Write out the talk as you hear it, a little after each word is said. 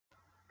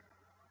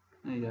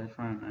Hey guys,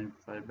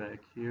 Ryan95 back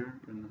here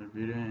with another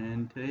video,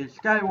 and today's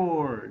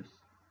SkyWars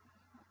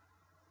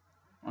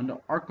on the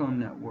Arkham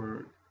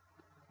Network.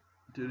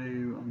 Today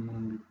I'm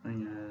going to be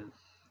playing as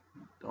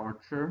the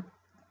Archer.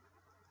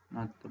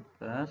 Not the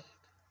best,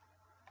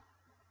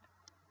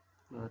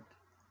 but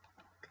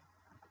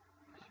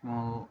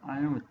small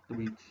iron with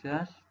 3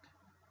 chests.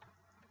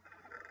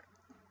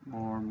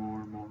 More.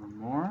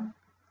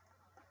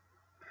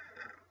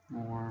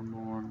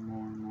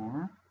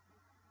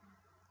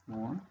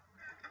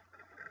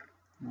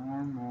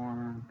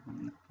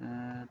 Don't need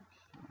that.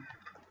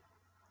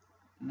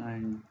 An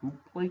iron boot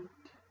plate,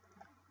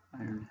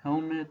 iron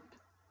helmet,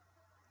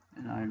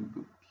 and iron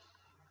boots.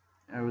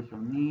 Arrows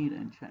don't need,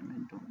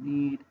 enchantment don't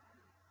need.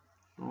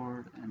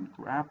 Sword and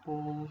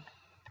grapples.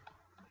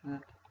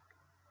 Shit.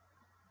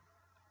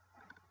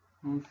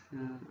 Oh shit.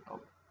 Oh,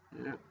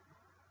 yeah.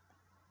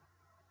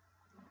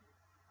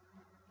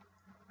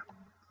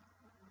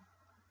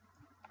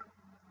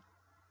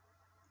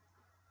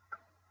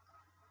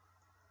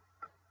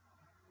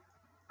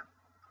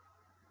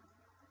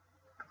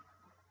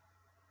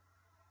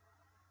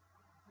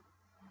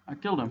 I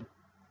killed him.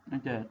 I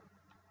did.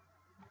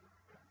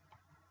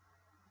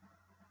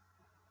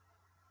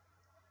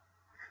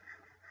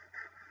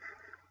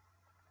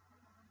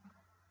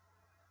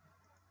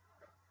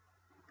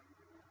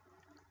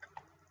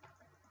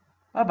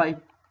 Bye bye.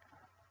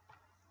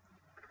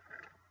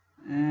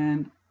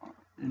 And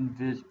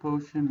invis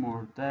potion,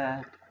 more of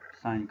that.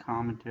 Sign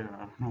commentary, I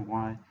don't know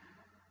why.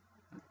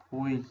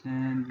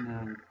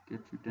 Poison,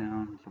 get you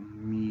down to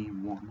me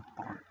 1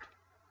 heart.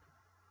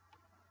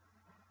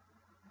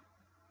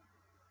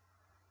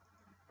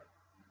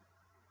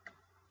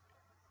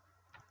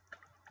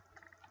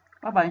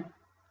 Bye bye.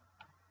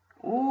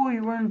 Oh,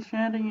 you were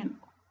enchanting it.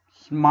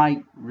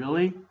 Smite,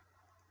 really?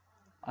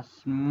 A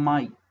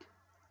smite.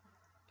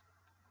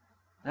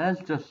 That's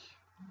just,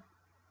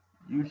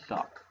 you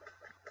suck.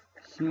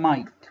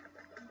 Smite.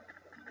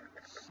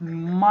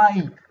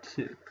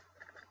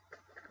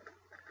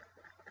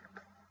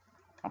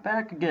 I bet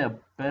I could get a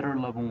better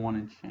level 1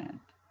 enchant.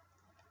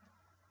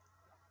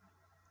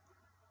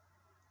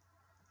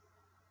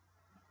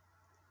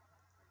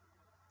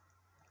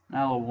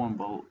 Not level 1,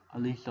 but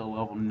at least a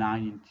level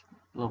 9,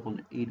 level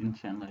 8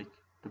 enchant like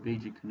the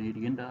basic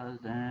Canadian does,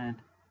 and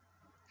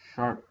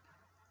sharp.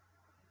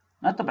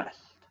 Not the best,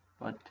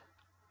 but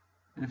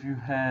if you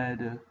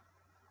had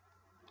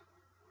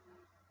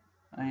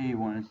I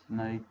want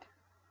tonight.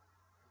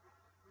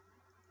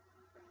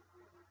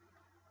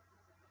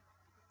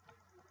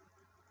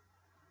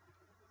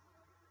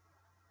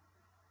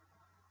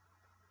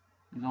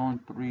 There's only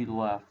 3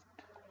 left.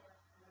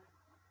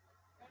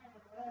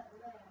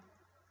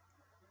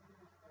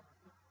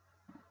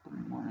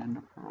 Three more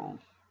ender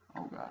pearls.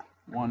 Oh god,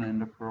 1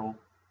 ender pearl.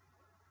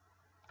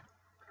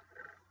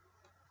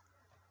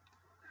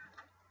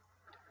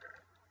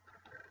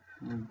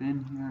 We've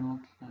been here,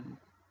 looks like.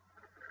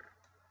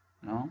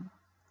 No?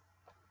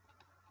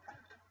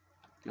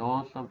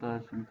 All the stuff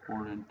that's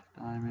important.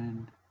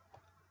 Diamond.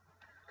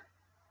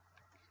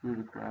 Screw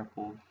the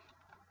grapples.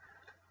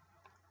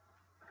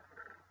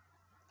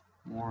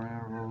 More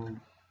arrows.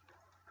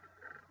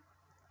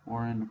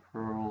 More ender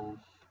pearls.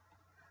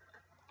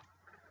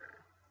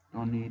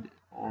 Don't need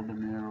all the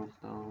arrows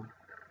though.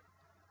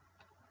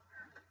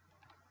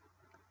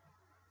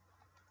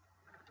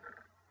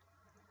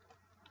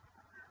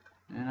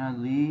 Then I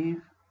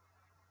leave.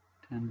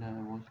 Pretend I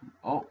wasn't.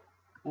 Oh,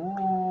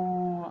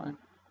 I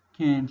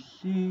can't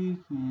see.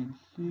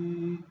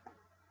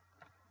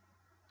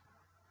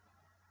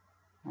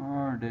 Where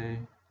are they?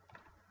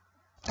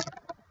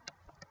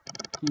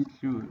 Can't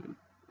shoot it.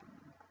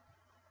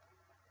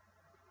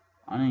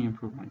 I need to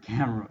improve my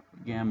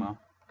gamma.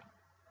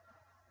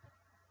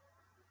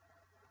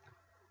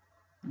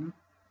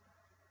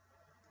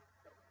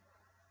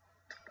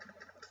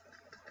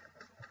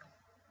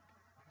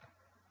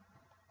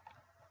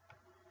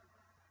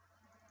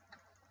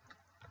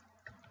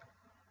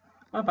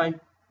 Bye bye.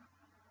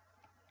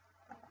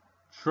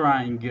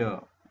 Try and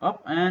go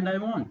up, and I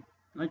won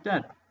like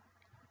that.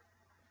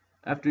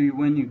 After you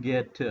win, you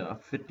get a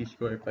 50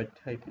 score. If I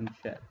type in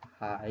chat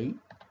hi,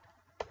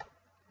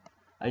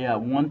 I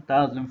got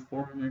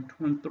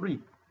 1,423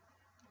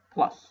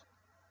 plus.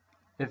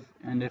 If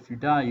you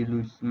die, you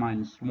lose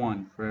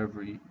 -1 for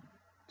every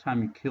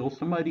time you kill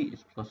somebody.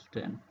 It's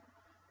 +10.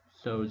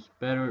 So it's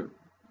better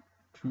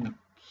to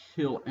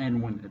kill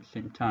and win at the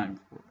same time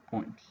for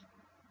points.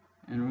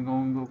 And we're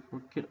going to go for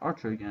Kid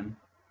Archer again.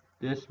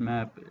 This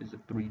map is a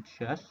 3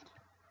 chest,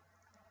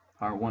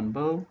 power 1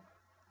 bow.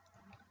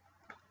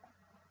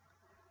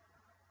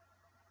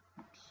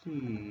 Let's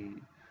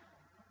see.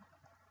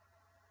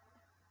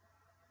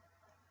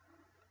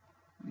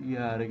 We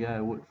got a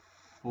guy with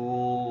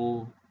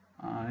full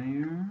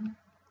iron.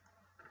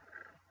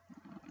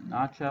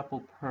 Notch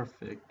apple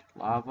perfect.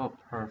 Lava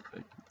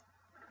perfect.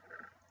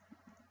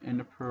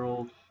 Ender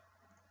pearls.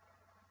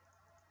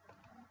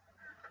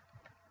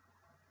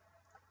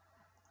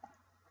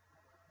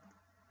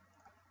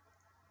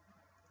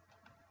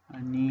 I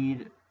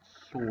need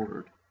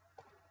sword.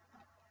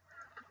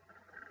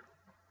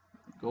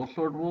 Gold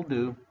sword will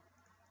do.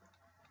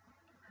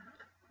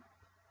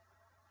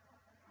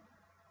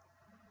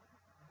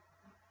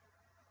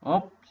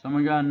 Oh,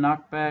 someone got a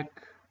knockback.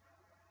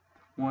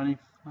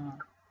 25.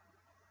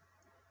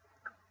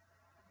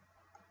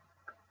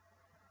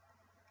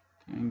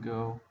 Can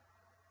go.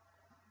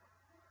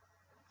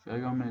 Should I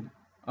go mid?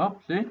 Oh,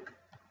 see?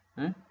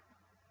 See?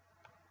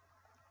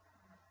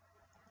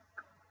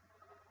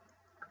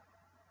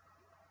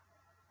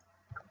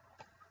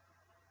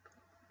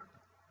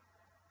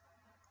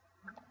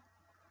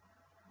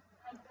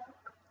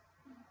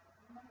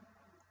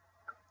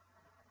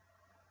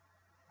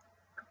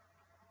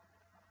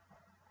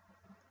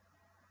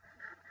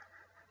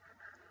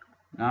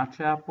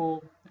 Notch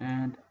apple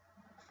and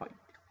fight.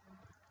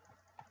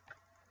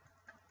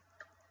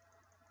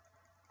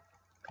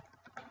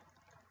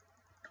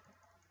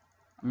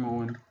 I'm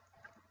going.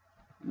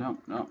 No,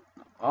 no.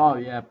 Oh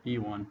yeah,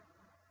 P1.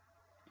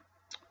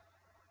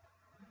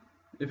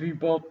 If you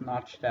both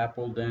notched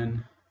apple,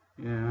 then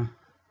yeah.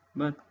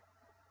 But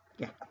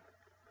yeah,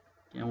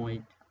 can't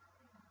wait.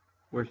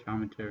 Worst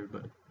commentary,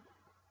 but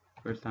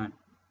first time.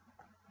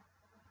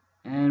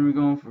 And we're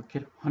going for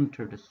Kid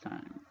Hunter this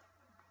time.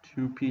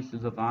 2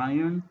 pieces of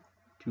iron,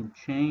 2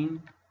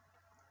 chain.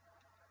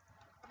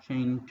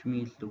 Chain to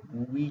me is the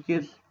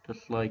weakest,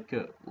 just like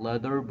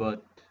leather,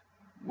 but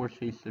worst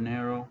case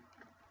scenario.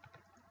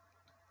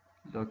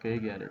 Okay,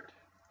 get it.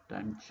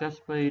 Diamond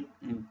chestplate,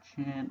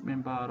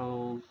 enchantment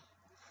bottles,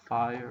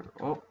 fire.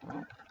 Oh,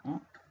 oh,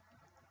 oh.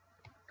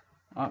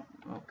 Oh,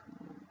 oh.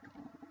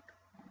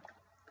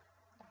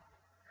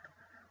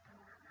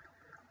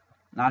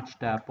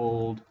 Notched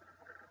apple.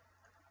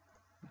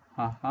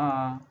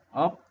 Haha.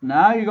 Oh,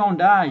 now you're gonna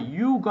die.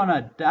 You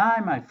gonna die,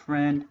 my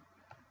friend.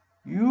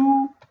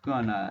 You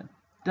gonna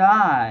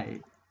die.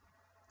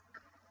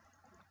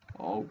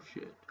 Oh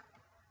shit.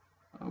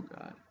 Oh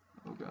god.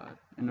 Oh god.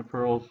 And the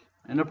pearls.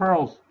 And the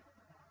pearls.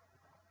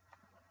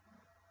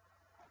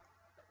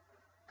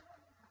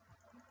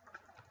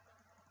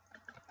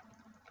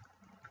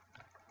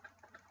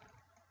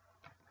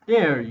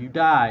 There, you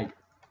died.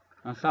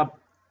 Now stop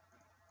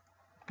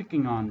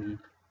picking on me.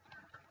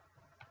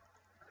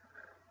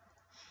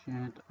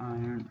 Enchant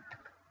iron.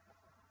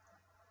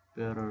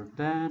 Better of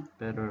that.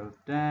 Better of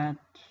that.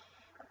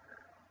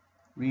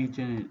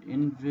 Regen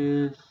and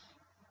invis.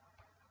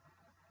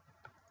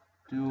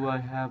 Do I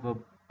have a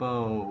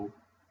bow?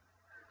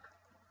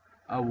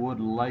 I would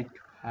like to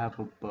have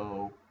a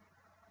bow.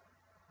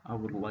 I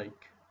would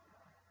like.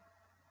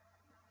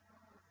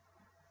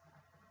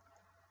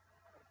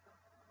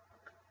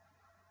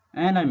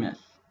 And I miss.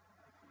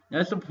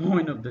 That's the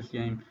point of this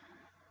game.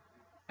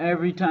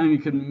 Every time you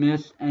can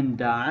miss and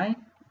die,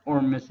 or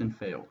miss and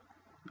fail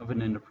of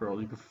an ender pearl.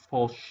 You could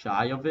fall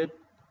shy of it,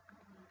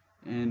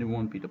 and it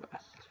won't be the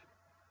best.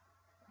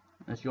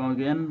 Let's go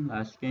again.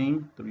 Last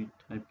game,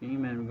 3-type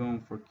game, and we're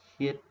going for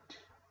Kit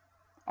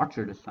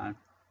Archer this time.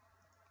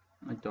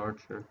 I like the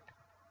Archer.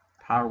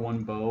 Power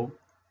 1 bow.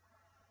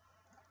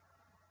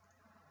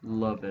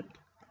 Love it.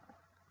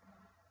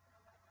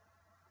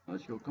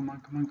 Let's go. Come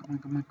on, come on, come on,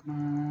 come on, come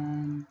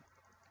on.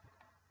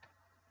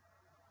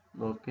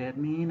 Look at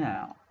me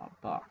now, a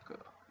baka.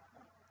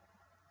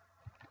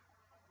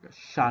 Got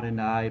shot in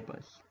the eye, but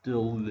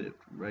still lived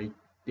right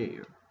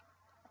there.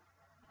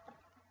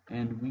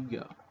 And we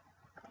go.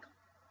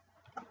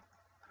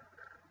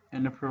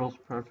 And the pearl's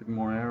perfect.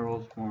 More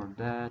arrows, more of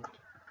that.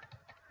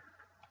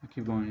 I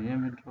keep going in the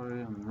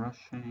inventory. I'm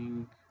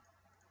rushing.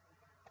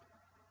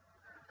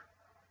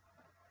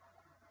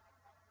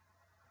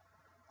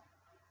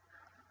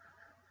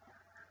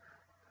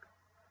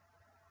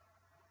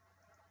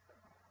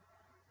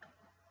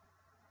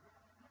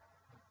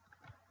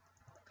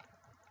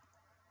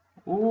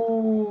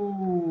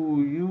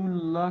 Oh, you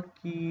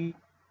lucky.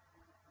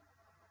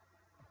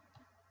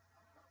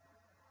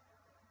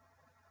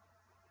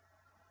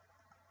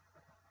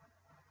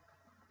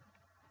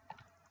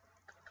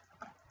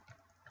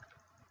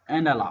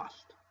 And I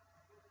lost.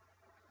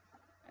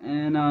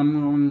 And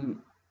I'm going to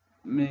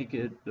make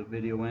it the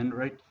video end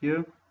right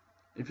here.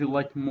 If you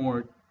like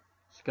more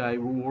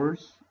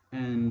SkyWars,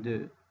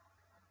 and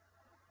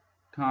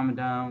comment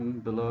down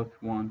below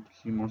if you want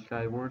to see more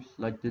SkyWars.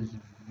 Like this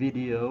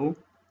video.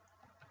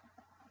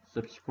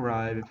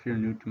 Subscribe if you're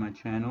new to my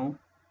channel.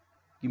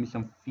 Give me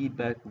some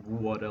feedback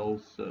what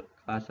else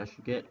class I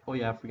should get. Oh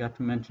yeah, I forgot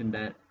to mention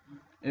that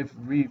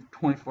every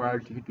 24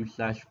 hours you could do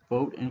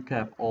 /vote and you could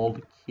have all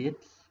the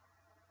kits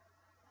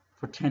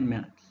for 10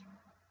 minutes.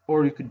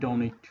 Or you could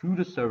donate to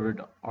the server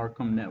to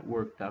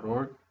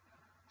archamnetwork.org,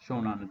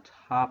 shown on the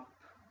top.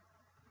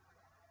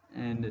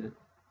 And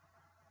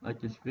like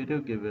this video,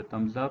 give it a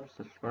thumbs up,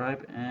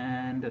 subscribe,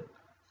 and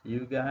see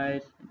you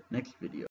guys in the next video.